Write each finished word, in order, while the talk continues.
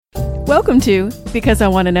Welcome to Because I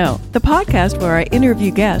Want to Know, the podcast where I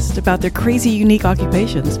interview guests about their crazy, unique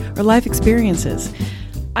occupations or life experiences.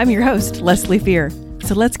 I'm your host, Leslie Fear.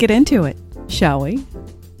 So let's get into it, shall we?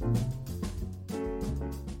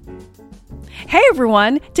 Hey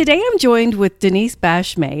everyone! Today I'm joined with Denise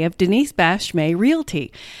Bash-May of Denise Bash-May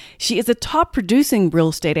Realty. She is a top producing real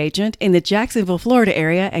estate agent in the Jacksonville, Florida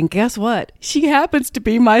area, and guess what? She happens to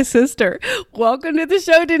be my sister. Welcome to the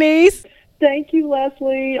show, Denise. Thank you,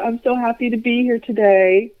 Leslie. I'm so happy to be here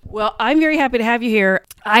today. Well, I'm very happy to have you here.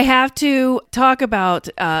 I have to talk about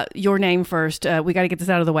your name first. We got to get this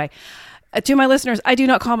out of the way. To my listeners, I do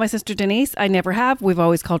not call my sister Denise. I never have. We've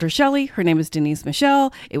always called her Shelley. Her name is Denise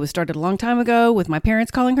Michelle. It was started a long time ago with my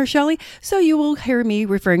parents calling her Shelley. So you will hear me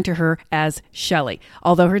referring to her as Shelley,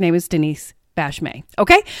 although her name is Denise Bash-May.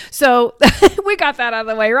 Okay? So we got that out of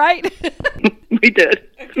the way, right? We did.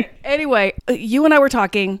 Okay. Anyway, you and I were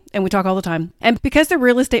talking, and we talk all the time. And because the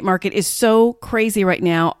real estate market is so crazy right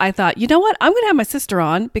now, I thought, you know what? I'm going to have my sister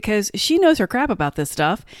on because she knows her crap about this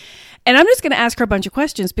stuff. And I'm just going to ask her a bunch of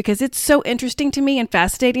questions because it's so interesting to me and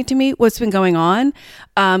fascinating to me what's been going on.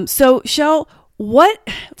 So, Shell, what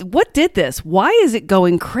did this? Why is it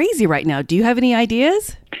going crazy right now? Do you have any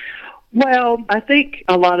ideas? Well, I think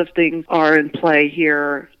a lot of things are in play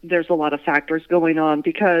here. There's a lot of factors going on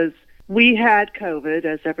because we had COVID,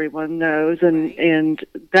 as everyone knows, and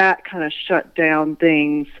that kind of shut down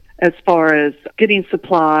things as far as getting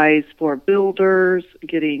supplies for builders,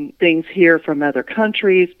 getting things here from other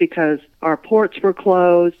countries because our ports were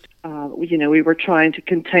closed. We were trying to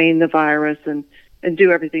contain the virus and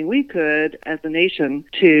do everything we could as a nation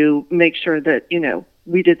to make sure that,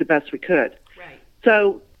 we did the best we could. Right.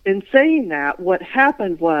 So in saying that, what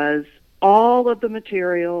happened was all of the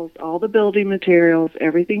materials, all the building materials,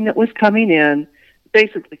 everything that was coming in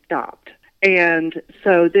basically stopped. And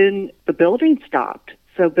so then the building stopped.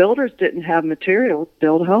 So builders didn't have materials to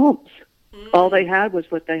build homes. All they had was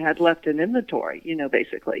what they had left in inventory,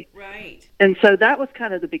 basically. Right. And so that was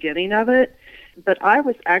kind of the beginning of it. But I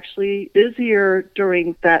was actually busier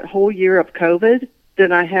during that whole year of COVID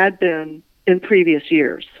than I had been in previous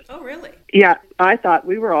years. Oh, really? Yeah, I thought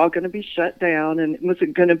we were all going to be shut down and it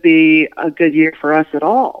wasn't going to be a good year for us at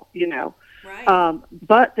all, Right.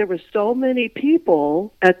 But there were so many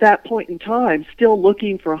people at that point in time still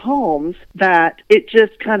looking for homes that it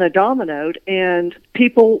just kind of dominoed and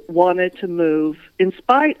people wanted to move in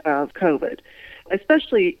spite of COVID,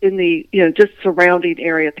 especially in the, just surrounding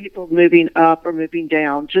area, people moving up or moving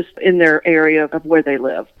down just in their area of where they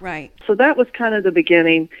live. Right. So that was kind of the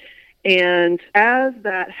beginning. And as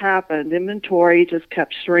that happened, inventory just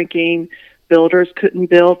kept shrinking. Builders couldn't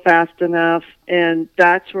build fast enough. And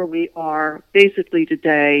that's where we are basically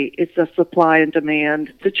today. It's a supply and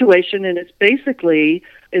demand situation. And it's basically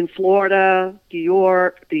in Florida, New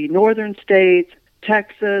York, the northern states,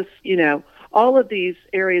 Texas, all of these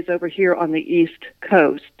areas over here on the East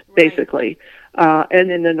Coast, basically,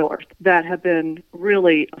 and in the north that have been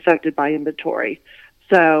really affected by inventory.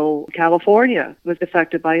 So California was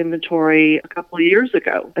affected by inventory a couple of years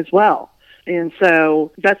ago as well. And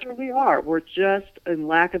so that's where we are. We're just in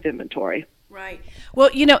lack of inventory. Right. Well,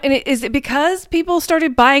 and is it because people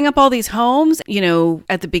started buying up all these homes,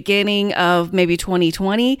 at the beginning of maybe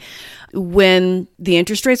 2020 when the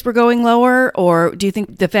interest rates were going lower? Or do you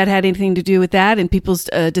think the Fed had anything to do with that and people's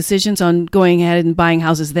decisions on going ahead and buying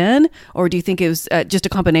houses then? Or do you think it was just a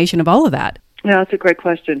combination of all of that? Yeah, that's a great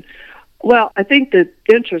question. Well, I think the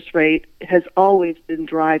interest rate has always been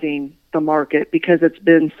driving the market because it's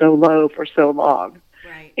been so low for so long.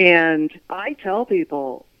 Right. And I tell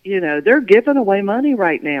people, they're giving away money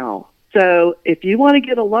right now. So if you want to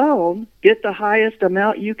get a loan, get the highest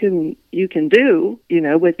amount you can do,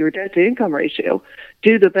 with your debt to income ratio.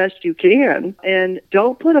 Do the best you can and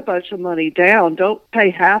don't put a bunch of money down. Don't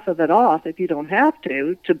pay half of it off if you don't have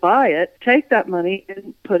to buy it. Take that money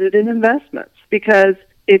and put it in investments because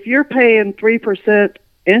if you're paying 3%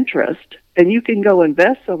 interest and you can go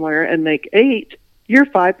invest somewhere and make 8%, you're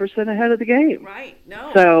 5% ahead of the game. Right.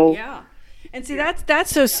 No. So, yeah. And see,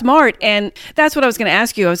 that's so smart. And that's what I was going to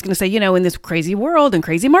ask you. I was going to say, in this crazy world and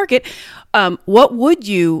crazy market, what would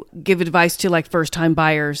you give advice to like first-time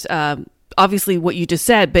buyers? Obviously what you just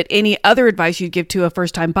said, but any other advice you'd give to a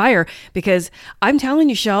first-time buyer? Because I'm telling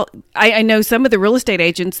you, Shell, I know some of the real estate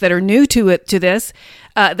agents that are new to this,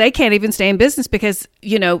 they can't even stay in business because,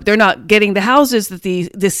 they're not getting the houses that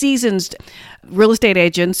the seasoned real estate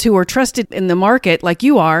agents who are trusted in the market like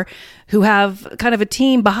you are, who have kind of a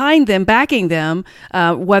team behind them, backing them,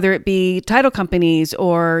 whether it be title companies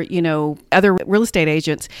or, other real estate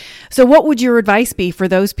agents. So what would your advice be for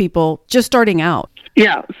those people just starting out?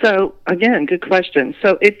 Yeah. So again, good question.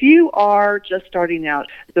 So if you are just starting out,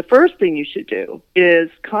 the first thing you should do is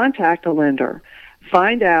contact a lender,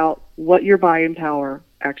 find out what your buying power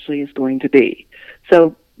actually is going to be.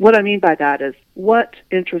 So what I mean by that is, what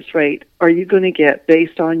interest rate are you going to get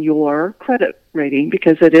based on your credit rating?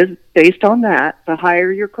 Because it is based on that. The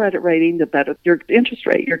higher your credit rating, the better your interest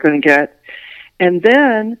rate you're going to get. And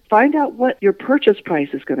then find out what your purchase price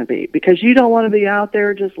is going to be, because you don't want to be out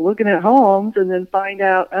there just looking at homes and then find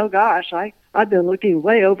out, oh gosh, I've been looking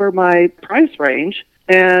way over my price range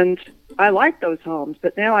and I like those homes,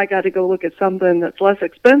 but now I got to go look at something that's less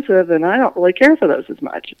expensive and I don't really care for those as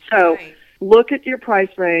much. So look at your price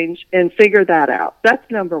range and figure that out. That's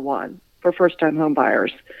number one for first-time home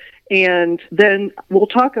buyers. And then we'll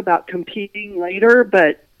talk about competing later,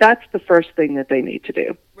 but that's the first thing that they need to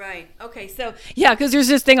do. Right. Okay. So, yeah, because there's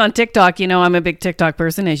this thing on TikTok. You know, I'm a big TikTok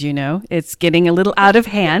person, as you know. It's getting a little out of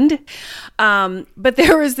hand. But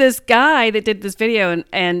there was this guy that did this video,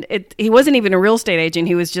 and he wasn't even a real estate agent.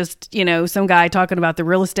 He was just, you know, some guy talking about the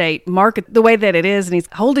real estate market, the way that it is. And he's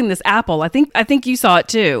holding this apple. I think you saw it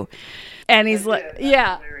too. And he's like,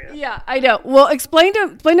 yeah. Yeah, I know. Well, explain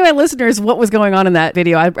to my listeners what was going on in that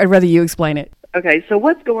video. I'd rather you explain it. Okay, so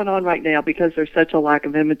what's going on right now, because there's such a lack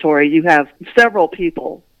of inventory, you have several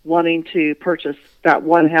people wanting to purchase that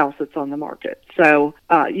one house that's on the market. So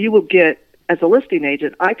you will get, as a listing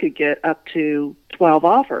agent, I could get up to 12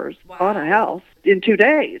 offers on a house in 2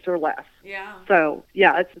 days or less. Yeah. So,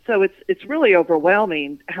 yeah, it's really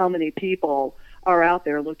overwhelming how many people are out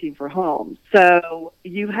there looking for homes. So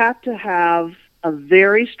you have to have a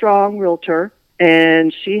very strong realtor,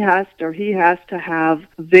 and he has to have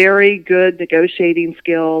very good negotiating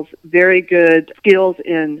skills, very good skills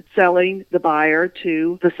in selling the buyer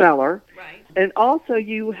to the seller. Right. And also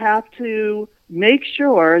you have to make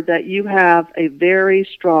sure that you have a very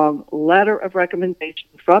strong letter of recommendation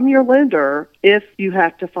from your lender if you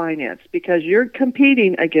have to finance, because you're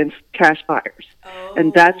competing against cash buyers. Oh.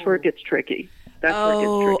 And that's where it gets tricky.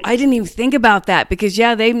 I didn't even think about that, because,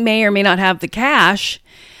 yeah, they may or may not have the cash.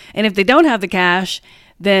 And if they don't have the cash,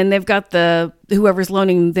 then they've got whoever's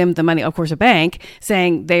loaning them the money, of course, a bank,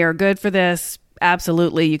 saying they are good for this.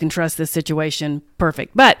 Absolutely. You can trust this situation.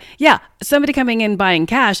 Perfect. But yeah, somebody coming in buying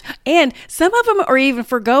cash, and some of them are even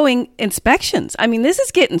forgoing inspections. I mean, this is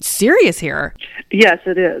getting serious here. Yes,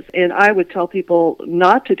 it is. And I would tell people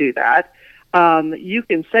not to do that. You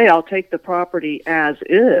can say, I'll take the property as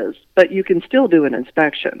is, but you can still do an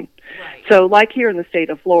inspection. Right. So like here in the state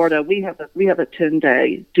of Florida, we have a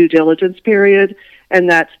 10-day due diligence period, and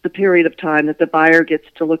that's the period of time that the buyer gets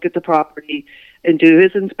to look at the property and do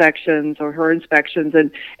his inspections or her inspections,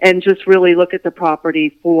 and just really look at the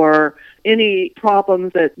property for any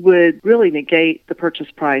problems that would really negate the purchase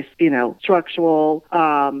price, structural,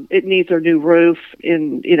 it needs a new roof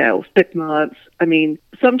in, 6 months. I mean,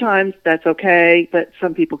 sometimes that's okay, but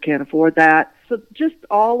some people can't afford that. So just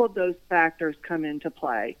all of those factors come into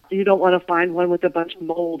play. You don't want to find one with a bunch of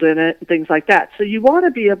mold in it and things like that. So you want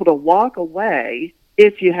to be able to walk away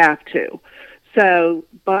if you have to. So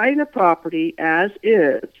buying a property as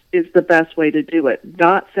is the best way to do it.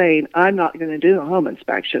 Not saying, I'm not going to do a home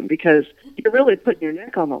inspection, because you're really putting your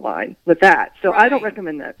neck on the line with that. So right. I don't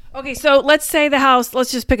recommend that. Okay, so let's say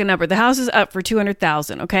let's just pick a number. The house is up for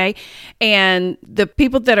 $200,000, okay? And the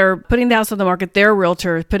people that are putting the house on the market, their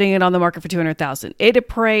realtor is putting it on the market for $200,000. It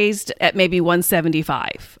appraised at maybe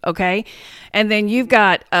 $175, okay? And then you've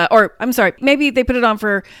got, maybe they put it on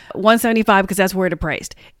for $175 because that's where it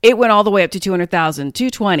appraised. It went all the way up to $200,000,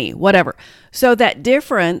 $220,000, whatever. So that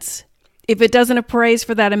difference, if it doesn't appraise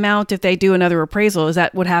for that amount, if they do another appraisal, is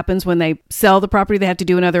that what happens when they sell the property? They have to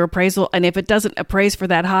do another appraisal. And if it doesn't appraise for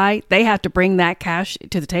that high, they have to bring that cash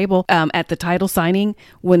to the table at the title signing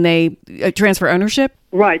when they transfer ownership?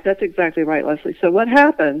 Right. That's exactly right, Leslie. So what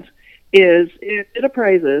happens is if it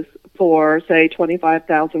appraises for, say,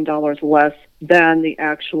 $25,000 less than the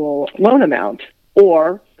actual loan amount,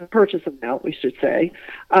 or the purchase amount, we should say.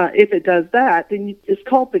 If it does that, then it's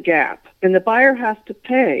called the gap. And the buyer has to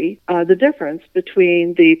pay the difference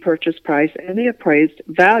between the purchase price and the appraised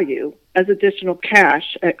value as additional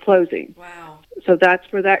cash at closing. Wow. So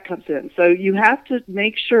that's where that comes in. So you have to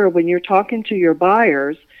make sure when you're talking to your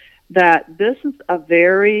buyers that this is a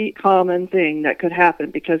very common thing that could happen,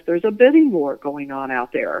 because there's a bidding war going on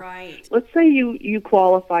out there. Right. Let's say you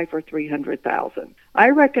qualify for $300,000.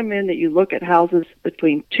 I recommend that you look at houses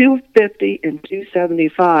between $250,000 and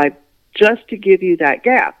 $275,000 just to give you that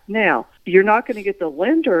gap. Now, you're not going to get the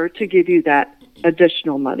lender to give you that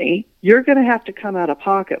additional money. You're going to have to come out of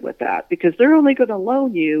pocket with that, because they're only going to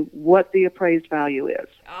loan you what the appraised value is.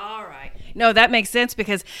 All right. No, that makes sense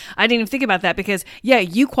because I didn't even think about that because yeah,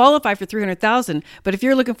 you qualify for $300,000, but if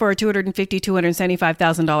you're looking for a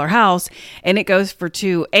 $275,000 house and it goes for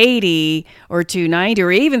 $280 or $290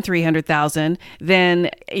 or even $300,000, then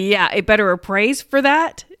yeah, it better appraise for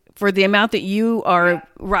that. For the amount that you are,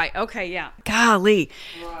 right. Okay, yeah. Golly.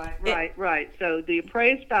 Right. So the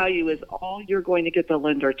appraised value is all you're going to get the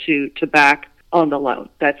lender to back on the loan.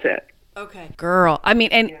 That's it. Okay. Girl. I mean,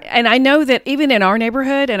 and I know that even in our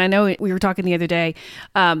neighborhood, and I know we were talking the other day,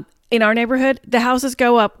 in our neighborhood, the houses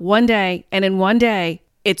go up one day, and in one day,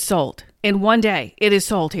 it's sold. In one day, it is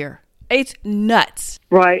sold here. It's nuts.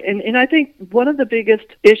 Right. And I think one of the biggest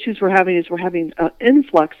issues we're having is we're having an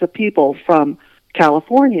influx of people from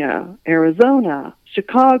California, Arizona,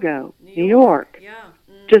 Chicago, New York. Yeah.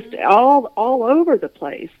 Mm-hmm. Just all over the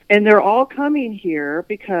place. And they're all coming here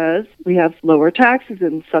because we have lower taxes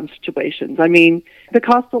in some situations. I mean, the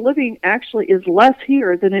cost of living actually is less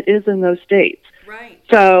here than it is in those states. Right.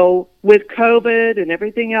 So with COVID and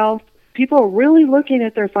everything else, people are really looking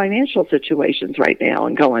at their financial situations right now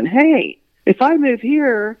and going, hey, if I move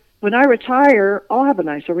here, when I retire, I'll have a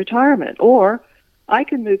nicer retirement. Or I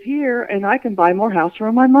can move here and I can buy more house for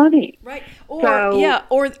my money. Right.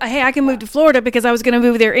 Or, hey, I can move to Florida because I was going to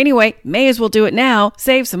move there anyway. May as well do it now,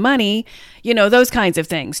 save some money, those kinds of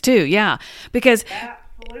things too. Yeah. Because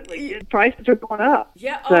absolutely. Prices are going up.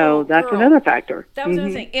 Yeah. So that's another factor. That was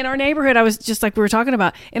another thing. In our neighborhood, I was just like we were talking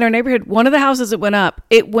about, in our neighborhood, one of the houses that went up,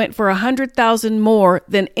 it went for $100,000 more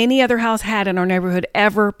than any other house had in our neighborhood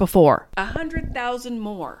ever before. $100,000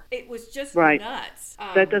 more. It was just nuts.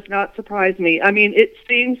 That does not surprise me. I mean, it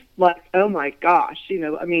seems like, oh my gosh,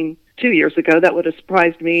 2 years ago that would have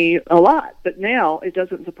surprised me a lot, but now it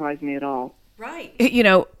doesn't surprise me at all. Right.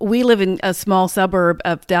 We live in a small suburb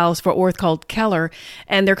of Dallas-Fort Worth called Keller,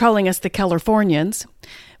 and they're calling us the Californians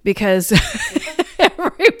because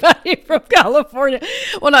everybody from California,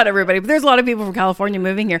 well, not everybody, but there's a lot of people from California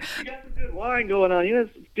moving here. You got some good wine going on. You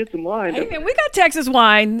get some wine. Hey, man, we got Texas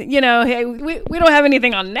wine. Hey, we don't have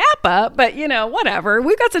anything on Napa, but, whatever.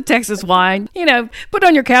 We've got some Texas wine. Put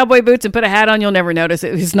on your cowboy boots and put a hat on. You'll never notice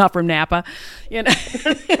it. It's not from Napa. Right.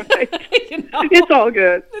 It's all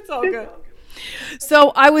good. It's all good.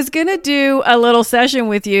 So I was going to do a little session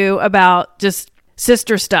with you about just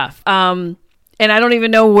sister stuff. And I don't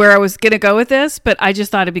even know where I was going to go with this, but I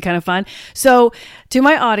just thought it'd be kind of fun. So to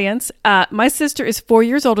my audience, my sister is 4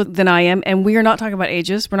 years older than I am, and we are not talking about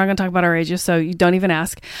ages. We're not going to talk about our ages, so you don't even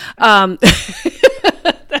ask.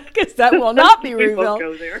 Because that will not be revealed.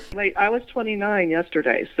 Go there. Wait, I was 29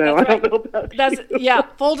 yesterday, so I don't know about Yeah,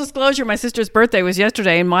 full disclosure, my sister's birthday was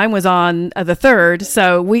yesterday, and mine was on the 3rd,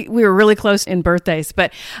 so we were really close in birthdays.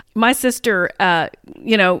 But my sister,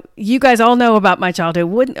 you guys all know about my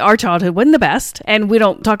childhood. Our childhood wasn't the best, and we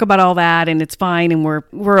don't talk about all that, and it's fine, and we're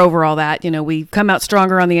over all that. We come out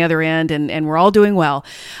stronger on the other end, and we're all doing well.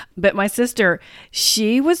 But my sister,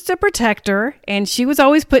 she was the protector, and she was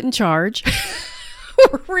always put in charge.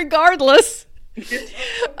 Regardless.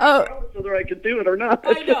 Whether I could do it or not.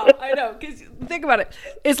 I know. Because think about it.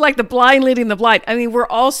 It's like the blind leading the blind. I mean, we're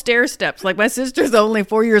all stair steps. Like my sister's only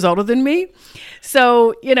 4 years older than me.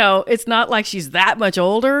 So, it's not like she's that much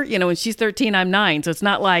older. When she's 13, I'm 9. So it's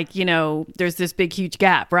not like, there's this big, huge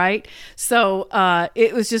gap, right? So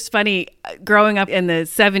it was just funny growing up in the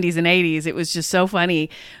 70s and 80s. It was just so funny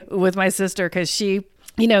with my sister because she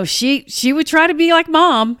would try to be like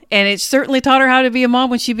mom, and it certainly taught her how to be a mom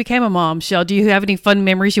when she became a mom. Shell, do you have any fun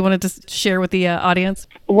memories you wanted to share with the audience?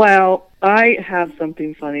 Well, I have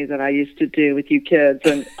something funny that I used to do with you kids,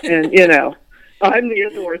 and I'm the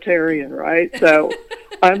authoritarian, right? So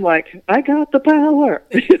I'm like, I got the power.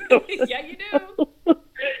 Yeah, you do.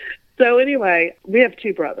 So anyway, we have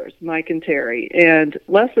two brothers, Mike and Terry, and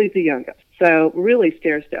Leslie's the youngest. So really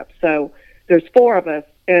stair steps. So there's four of us.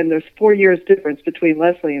 And there's 4 years difference between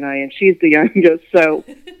Leslie and I, and she's the youngest. So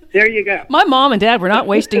there you go. My mom and dad were not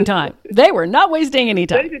wasting time. They were not wasting any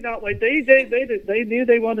time. They did not wait. They knew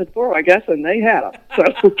they wanted four, I guess, and they had them.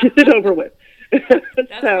 So get it over with.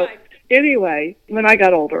 So right. Anyway, when I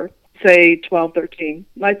got older, say 12, 13,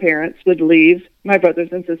 my parents would leave my brothers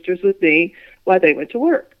and sisters with me while they went to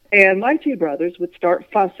work. And my two brothers would start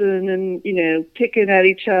fussing and, picking at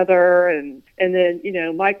each other. And then,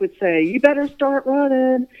 Mike would say, you better start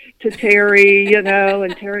running to Terry, and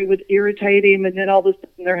Terry would irritate him. And then all of a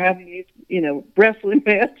sudden they're having these, wrestling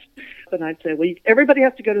match. And I'd say, well, everybody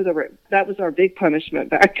has to go to the room. That was our big punishment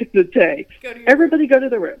back in the day. Everybody go to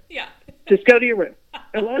the room. Yeah. Just go to your room.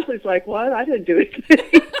 And Leslie's like, what? I didn't do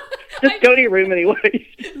anything. Just go to your room anyway.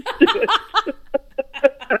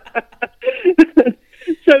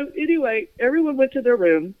 So anyway, everyone went to their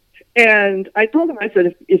room, And I told him, I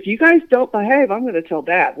said, if you guys don't behave, I'm going to tell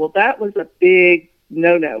Dad. Well, that was a big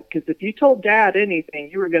no-no, because if you told Dad anything,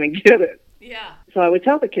 you were going to get it. Yeah. So I would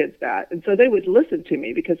tell the kids that. And so they would listen to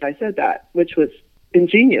me because I said that, which was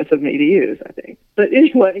ingenious of me to use, I think. But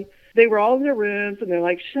anyway, they were all in their rooms, and they're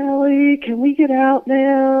like, Shelley, can we get out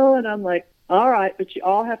now? And I'm like, all right, but you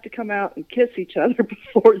all have to come out and kiss each other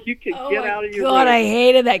before you can get out of your room. God, I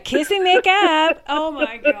hated that. Kiss and make up. Oh,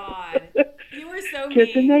 my God. You were so mean.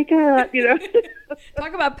 Kiss and make up,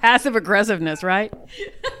 Talk about passive aggressiveness, right?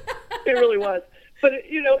 It really was. But,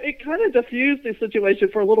 it kind of diffused the situation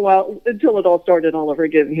for a little while until it all started all over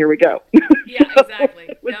again, and here we go. Yeah, exactly.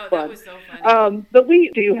 Fun. That was so funny. But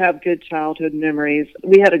we do have good childhood memories.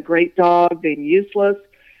 We had a great dog named Useless.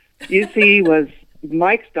 UC was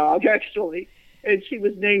Mike's dog, actually, and she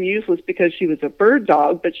was named Useless because she was a bird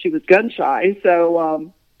dog, but she was gun shy,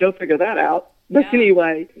 so go figure that out. But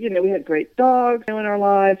anyway, we had great dogs in our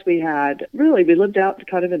lives. We lived out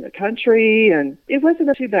kind of in the country, and it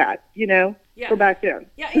wasn't too bad, for back then.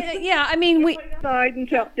 Yeah. I mean,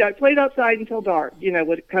 I played outside until dark,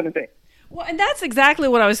 what kind of thing. Well, and that's exactly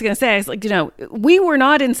what I was going to say. It's like, we were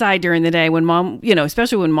not inside during the day when Mom,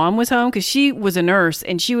 especially when Mom was home, because she was a nurse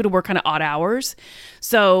and she would work kind of odd hours.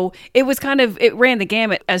 So it was it ran the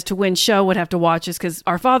gamut as to when Show would have to watch us, because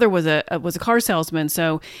our father was a car salesman.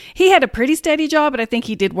 So he had a pretty steady job, but I think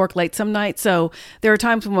he did work late some nights. So there are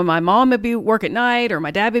times when my mom would be work at night, or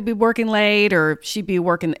my dad would be working late, or she'd be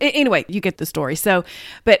working. Anyway, you get the story. So,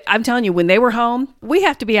 but I'm telling you, when they were home, we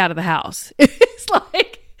have to be out of the house. It's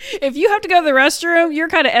like, if you have to go to the restroom, you're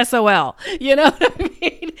kind of SOL. You know what I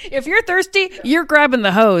mean? If you're thirsty, you're grabbing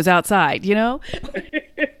the hose outside,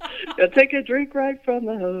 Take a drink right from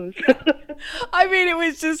the hose. I mean, it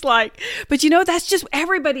was just like, but that's just,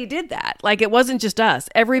 everybody did that. Like, it wasn't just us.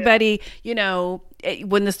 Everybody,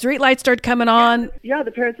 when the street lights started coming on. Yeah,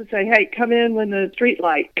 the parents would say, hey, come in when the street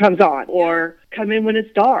light comes on, or come in when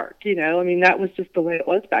it's dark. I mean, that was just the way it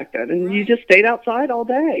was back then. And you just stayed outside all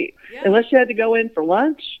day, unless you had to go in for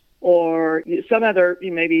lunch or some other,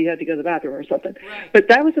 maybe you had to go to the bathroom or something. Right. But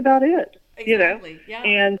that was about it. Exactly. Yeah.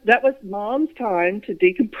 And that was Mom's time to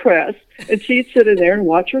decompress, and she'd sit in there and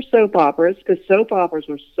watch her soap operas, because soap operas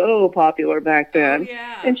were so popular back then. Oh,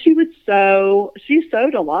 yeah. And she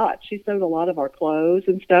sewed a lot. She sewed a lot of our clothes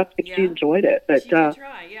and stuff, and she enjoyed it. But she did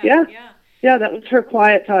try. Yeah, that was her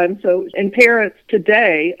quiet time. So, and parents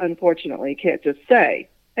today, unfortunately, can't just say,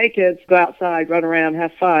 hey, kids, go outside, run around,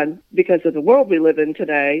 have fun, because of the world we live in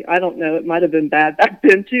today. I don't know. It might have been bad back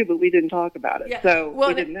then, too, but we didn't talk about it. Yeah. So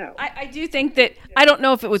we didn't know. I do think that, I don't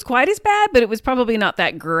know if it was quite as bad, but it was probably not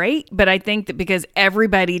that great. But I think that because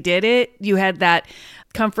everybody did it, you had that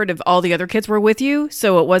comfort of all the other kids were with you,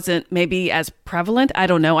 so it wasn't maybe as prevalent. I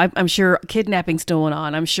don't know. I'm sure kidnapping still went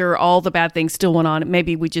on. I'm sure all the bad things still went on.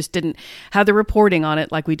 Maybe we just didn't have the reporting on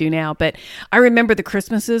it like we do now. But I remember the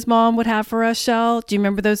Christmases Mom would have for us, Shell. Do you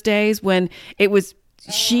remember those days when it was,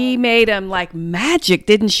 she made them like magic,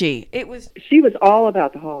 didn't she? She was all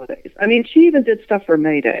about the holidays. I mean, she even did stuff for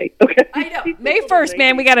May Day. Okay. I know. May 1st,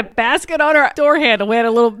 man, we got a basket on our door handle. We had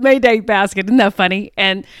a little May Day basket. Isn't that funny?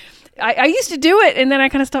 And I used to do it, and then I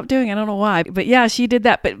kind of stopped doing it. I don't know why. But yeah, she did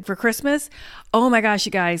that. But for Christmas, oh my gosh,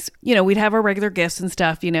 you guys, we'd have our regular gifts and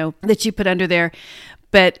stuff, that you put under there.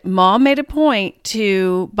 But Mom made a point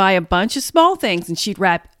to buy a bunch of small things, and she'd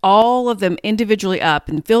wrap all of them individually up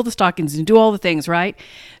and fill the stockings and do all the things, right?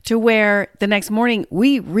 To where the next morning,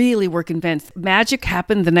 we really were convinced magic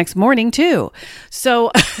happened the next morning too. So...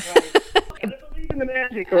 in the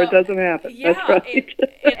magic, or it doesn't happen. Yeah, that's right.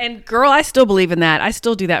 And girl, I still believe in that. I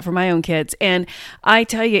still do that for my own kids. And I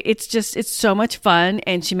tell you, it's so much fun.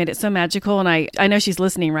 And she made it so magical. And I know she's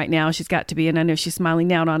listening right now. She's got to be. And I know she's smiling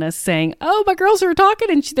down on us saying, oh, my girls are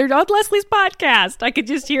talking and they're on Leslie's podcast. I could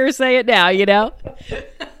just hear her say it now,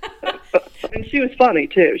 And she was funny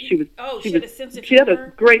too. She had a sense of humor. She had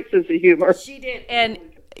a great sense of humor. She did. And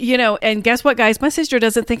and guess what, guys? My sister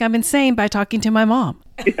doesn't think I'm insane by talking to my mom.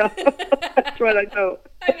 Yeah, that's right. I know.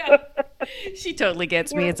 She totally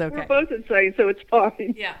gets me. It's okay. We're both insane, so it's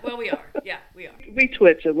fine. Yeah, well, we are. Yeah, we are. We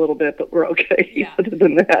twitch a little bit, but we're okay. Yeah. Other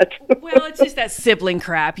than that. Well, it's just that sibling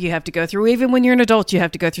crap you have to go through. Even when you're an adult, you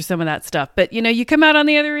have to go through some of that stuff. But, you come out on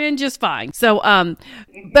the other end just fine. So,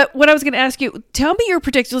 but what I was going to ask you, tell me your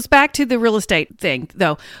predictions. Let's back to the real estate thing,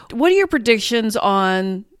 though. What are your predictions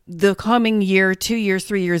on the coming year, 2 years,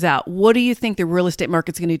 3 years out? What do you think the real estate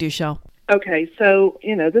market's going to do, Shell? Okay, so,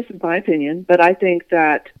 this is my opinion, but I think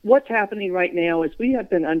that what's happening right now is we have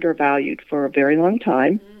been undervalued for a very long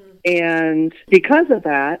time. And because of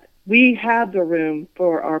that, we have the room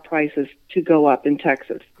for our prices to go up in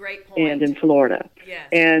Texas. Great point. And in Florida. Yes.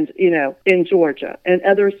 And, in Georgia and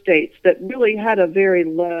other states that really had a very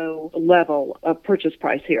low level of purchase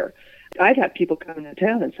price here. I'd have people come into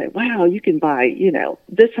town and say, wow, you can buy,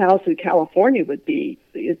 this house in California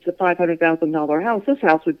it's a $500,000 house. This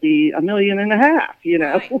house would be $1.5 million, Right.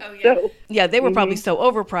 Oh, yeah. So, yeah, they were probably so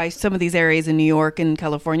overpriced, some of these areas in New York and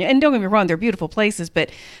California. And don't get me wrong, they're beautiful places,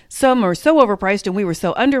 but some are so overpriced and we were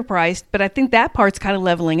so underpriced. But I think that part's kind of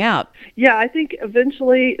leveling out. Yeah, I think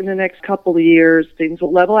eventually in the next couple of years, things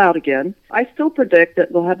will level out again. I still predict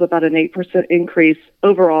that we'll have about an 8% increase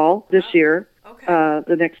overall this year. Okay.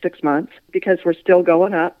 The next 6 months, because we're still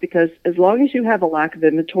going up, because as long as you have a lack of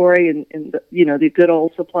inventory and the good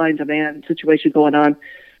old supply and demand situation going on,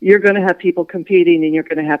 you're going to have people competing and you're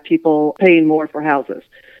going to have people paying more for houses.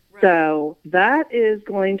 Right. So that is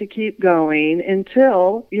going to keep going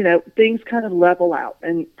until, things kind of level out.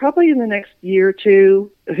 And probably in the next year or two,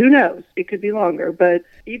 who knows, it could be longer. But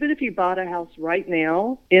even if you bought a house right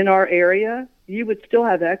now in our area, you would still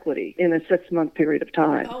have equity in a 6-month period of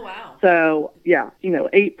time. Oh, wow. So,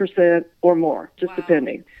 8% or more, just wow.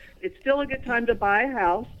 depending. It's still a good time to buy a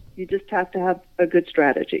house. You just have to have a good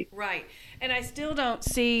strategy. Right. And I still don't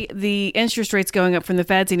see the interest rates going up from the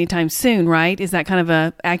Feds anytime soon, right? Is that kind of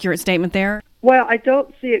an accurate statement there? Well, I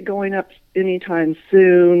don't see it going up anytime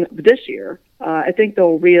soon this year. I think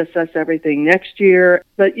they'll reassess everything next year.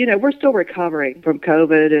 But, we're still recovering from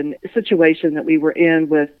COVID and the situation that we were in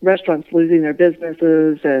with restaurants losing their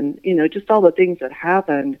businesses and, just all the things that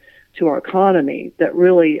happened to our economy that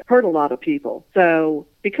really hurt a lot of people. So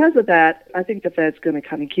because of that, I think the Fed's going to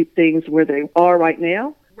kind of keep things where they are right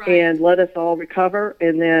now. Right. And let us all recover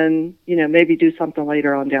and then, maybe do something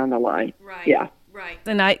later on down the line. Right. Yeah. Right.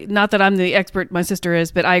 And not that I'm the expert, my sister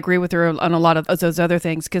is, but I agree with her on a lot of those other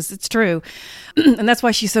things because it's true. And that's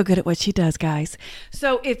why she's so good at what she does, guys.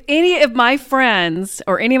 So if any of my friends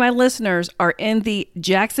or any of my listeners are in the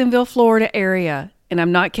Jacksonville, Florida area, and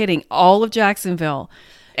I'm not kidding, all of Jacksonville,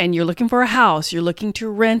 and you're looking for a house, you're looking to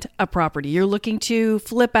rent a property, you're looking to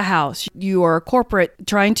flip a house, you are a corporate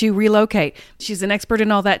trying to relocate. She's an expert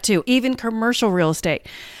in all that too, even commercial real estate.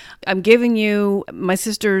 I'm giving you my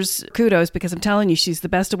sister's kudos because I'm telling you she's the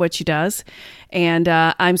best at what she does. And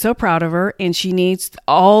I'm so proud of her. And she needs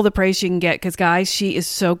all the praise she can get because, guys, she is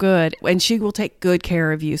so good. And she will take good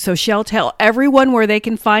care of you. So she'll tell everyone where they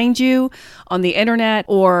can find you on the internet,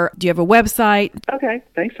 or do you have a website? Okay,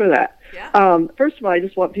 thanks for that. Yeah. First of all, I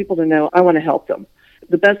just want people to know I want to help them.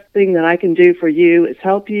 The best thing that I can do for you is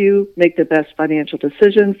help you make the best financial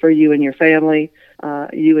decision for you and your family,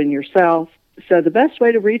 you and yourself. So the best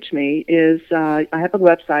way to reach me is I have a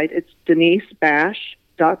website. It's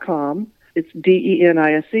DeniseBash.com. It's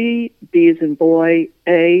DENISE, B as in boy,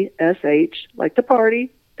 ASH, like the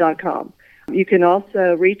party.com. You can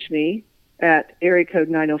also reach me at area code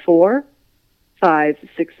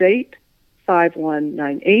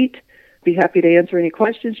 904-568-5198. Be happy to answer any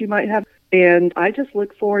questions you might have. And I just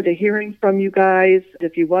look forward to hearing from you guys.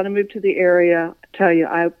 If you want to move to the area, I tell you,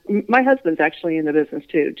 my husband's actually in the business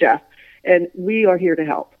too, Jeff. And we are here to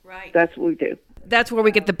help. Right. That's what we do. That's where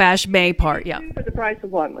we get the Bash-May part. Yeah. 2 for the price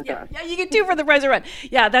of 1 with us. Yeah, you get 2 for the price of 1.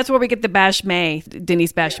 Yeah, that's where we get the Bash-May,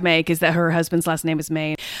 Denise Bash-May, because that her husband's last name is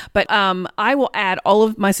May. But I will add all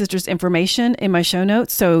of my sister's information in my show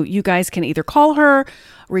notes, so you guys can either call her,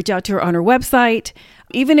 reach out to her on her website.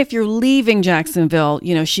 Even if you're leaving Jacksonville,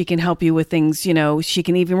 she can help you with things. She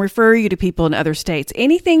can even refer you to people in other states.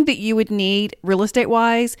 Anything that you would need real estate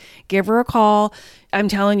wise, give her a call. I'm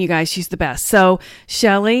telling you guys, she's the best. So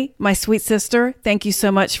Shelly, my sweet sister, thank you so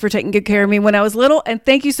much for taking good care of me when I was little. And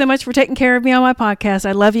thank you so much for taking care of me on my podcast.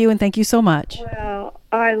 I love you and thank you so much. Well,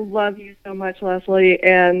 I love you so much, Leslie.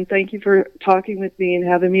 And thank you for talking with me and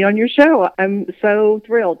having me on your show. I'm so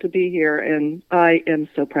thrilled to be here. And I am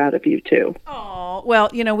so proud of you too. Oh, well,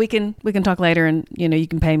 we can talk later and, you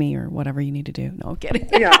can pay me or whatever you need to do. No, I'm kidding.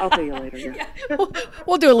 Yeah, I'll pay you later. Yeah.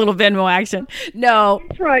 We'll do a little Venmo action. No.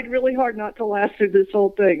 We tried really hard not to laugh through this whole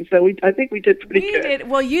thing. So I think we did pretty good. Did.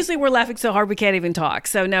 Well, usually we're laughing so hard we can't even talk.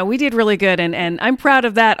 So no, we did really good. And I'm proud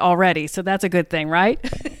of that already. So that's a good thing, right?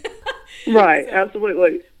 Right.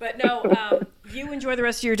 Absolutely. But no, you enjoy the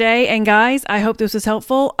rest of your day. And guys, I hope this was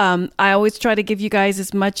helpful. I always try to give you guys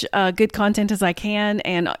as much good content as I can,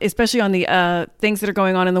 and especially on the things that are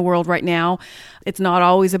going on in the world right now. It's not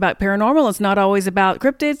always about paranormal. It's not always about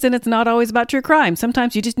cryptids, and it's not always about true crime.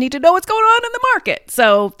 Sometimes you just need to know what's going on in the market.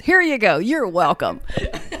 So here you go. You're welcome.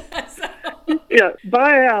 Yeah,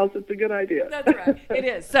 buy a house. It's a good idea. That's right. It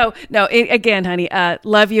is. So, no, again, honey,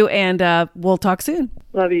 love you, and we'll talk soon.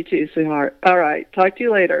 Love you too, sweetheart. All right. Talk to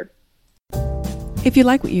you later. If you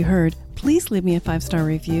like what you heard, please leave me a 5-star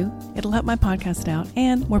review. It'll help my podcast out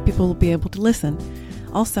and more people will be able to listen.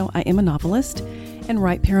 Also, I am a novelist and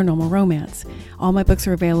write paranormal romance. All my books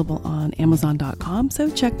are available on Amazon.com,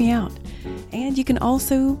 so check me out. And you can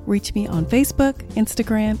also reach me on Facebook,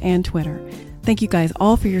 Instagram, and Twitter. Thank you guys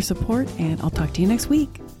all for your support, and I'll talk to you next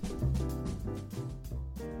week.